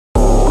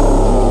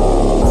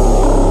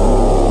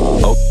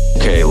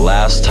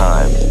last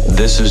time.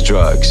 This is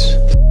drugs.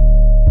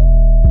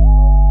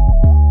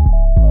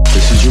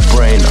 This is your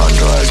brain on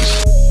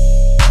drugs.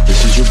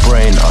 This is your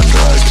brain on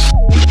drugs.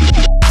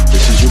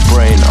 This is your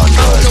brain on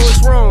drugs. I know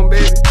it's wrong,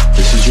 baby.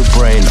 This is your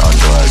brain on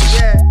drugs.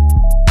 Yeah.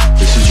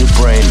 This is your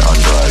brain on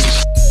drugs.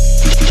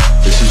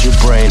 This is your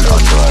brain on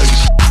drugs.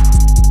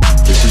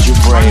 This is your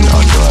brain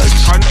on drugs.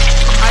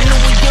 I know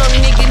a young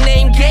nigga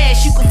named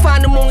Gas. You can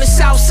find him on the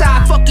south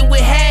side, fucking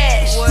with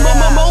hash.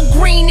 More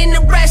green than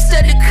the rest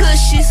of the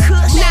cushions.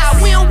 Nah,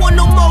 we don't want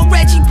no more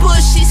Reggie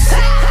Bushes.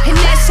 And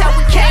that's how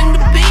it came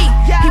to be.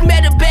 He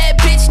met a bad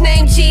bitch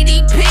named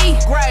GDP.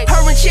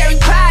 Her and Cherry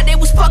Pie, they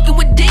was fucking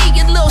with D.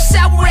 A little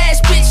sour ass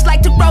bitch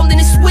like to roll in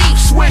his sweet.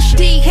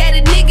 D had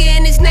a nigga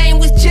and his name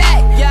was Jack.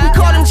 We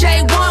called him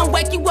J1,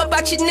 wake you up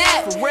out your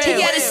nap.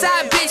 He had a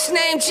side bitch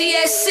named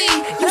GSC.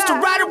 Used to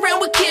ride around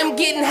with Kim,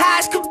 getting high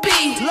as could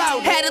be.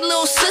 Had a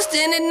little sister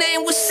and her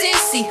name was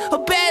Cincy. A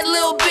bad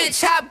little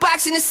bitch, hot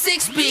boxing a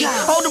 6B.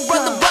 Older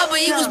brother Bubba,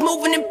 he was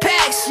moving in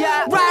packs.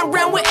 Riding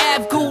around with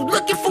Avgoo,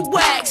 looking for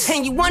wax.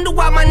 And you wonder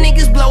why my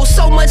niggas blow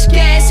so much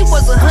gas. It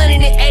was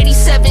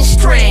 187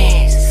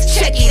 strands.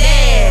 Check it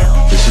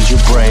out. This is your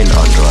brain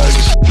on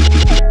drugs.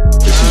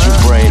 This is your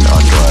brain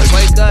on drugs.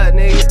 Wake up,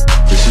 nigga.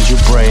 This is your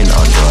brain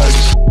on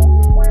drugs.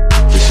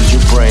 This is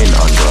your brain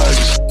on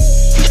drugs.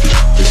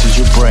 This is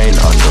your brain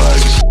on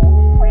drugs.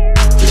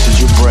 This is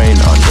your brain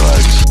on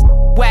drugs.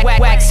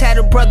 Wax had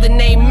a brother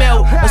named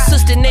Mel, a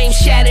sister named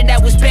Shatter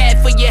that was bad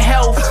for your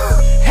health.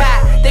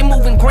 Ha, they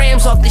moving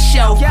grams off the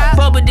shelf.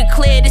 Bubba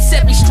declared it's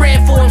every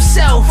strand for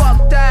himself.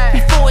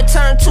 Before it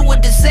turned to a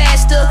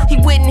disaster, he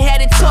went and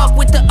had a talk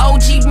with the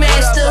OG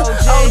master.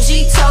 OG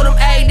told him,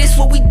 hey, this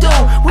what we do.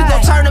 We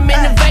gon' turn him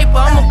into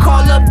vapor, I'ma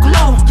call up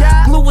glue.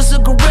 Glue was a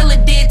gorilla,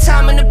 did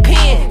time in the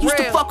pen. Used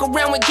to fuck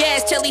around with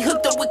Gas till he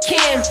hooked up with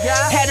Kim.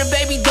 Had a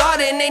baby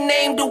daughter and they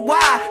named her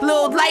Y.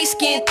 Little light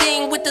skinned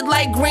thing with the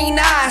light green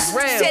eyes.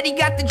 Said he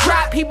got the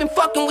drop, he been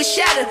fucking with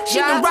Shatter.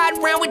 She been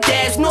riding around with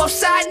Dabs, north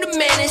side of the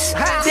Menace.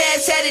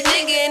 Dabs had a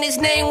nigga and his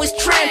name was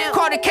Trent.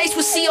 Caught a case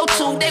with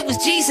CO2, they was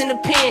G's in the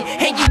pen.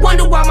 And you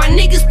wonder why my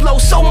niggas blow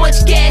so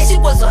much gas.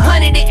 It was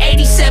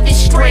 187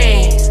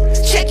 strands.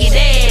 Check it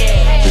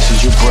out. This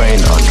is your brain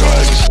on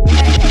drugs.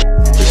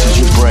 This is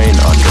your brain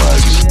on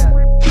drugs.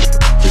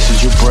 This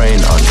is your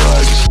brain on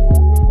drugs.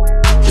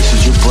 This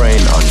is your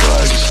brain on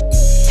drugs.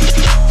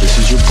 This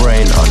is your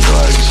brain on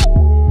drugs.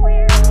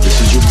 This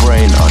is your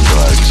brain on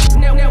drugs.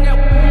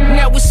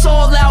 Now it's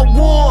all out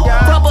war.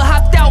 Bubba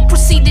hopped out,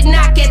 proceeded to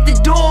knock at the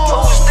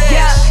door.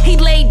 Yeah, he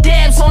laid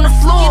Dabs on the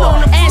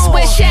floor. Ass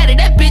where Shatter,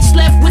 that bitch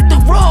left with the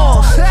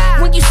raws.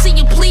 When you see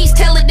her, please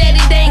tell her that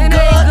it ain't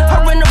good.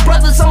 Her and her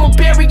brothers, I'ma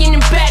bury in the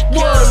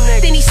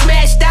backwoods. Then he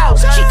smashed out,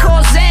 she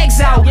called Zags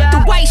out.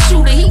 The white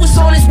shooter, he was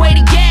on his way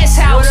to Gas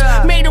House.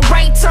 Made a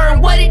right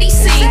turn, what did he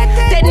see?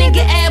 That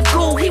nigga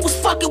Avgoo, he was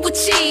fucking with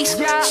Cheese.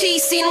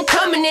 Cheese seen him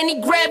coming and he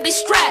grabbed his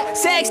strap.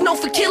 Zags known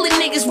for killing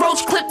niggas,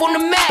 roach clip on the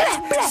map.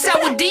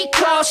 Sour D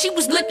call, she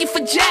was looking for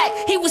Jack.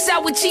 He was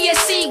out with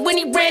GSC when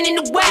he ran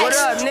into Wax.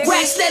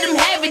 Wax let him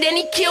have it and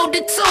he killed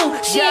it too.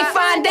 She ain't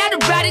find out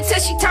about it till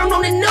she turned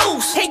on the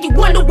news. And you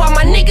wonder why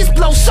my niggas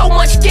blow so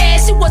much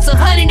gas. It was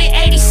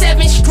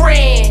 187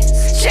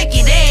 strands. Check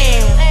it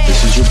out.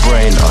 This is your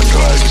brain on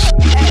drugs.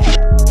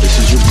 This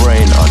is your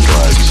brain on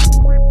drugs.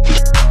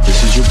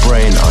 This is your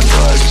brain on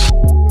drugs.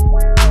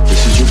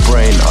 This is your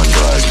brain on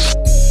drugs.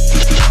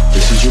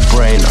 This is your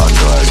brain on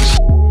drugs.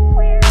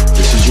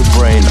 This is your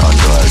brain on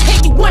drugs.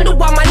 And you wonder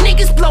why my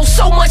niggas blow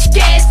so much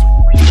gas.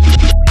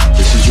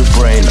 This is your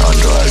brain on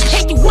drugs.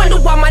 And you wonder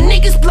why my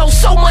niggas blow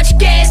so much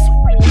gas.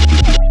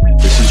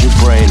 This is your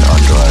brain on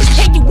drugs.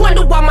 And you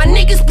wonder why my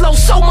niggas blow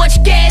so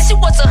much gas. It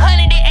was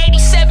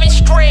 187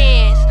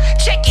 strands.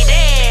 Check it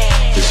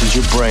out. This is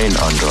your brain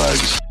on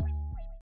drugs.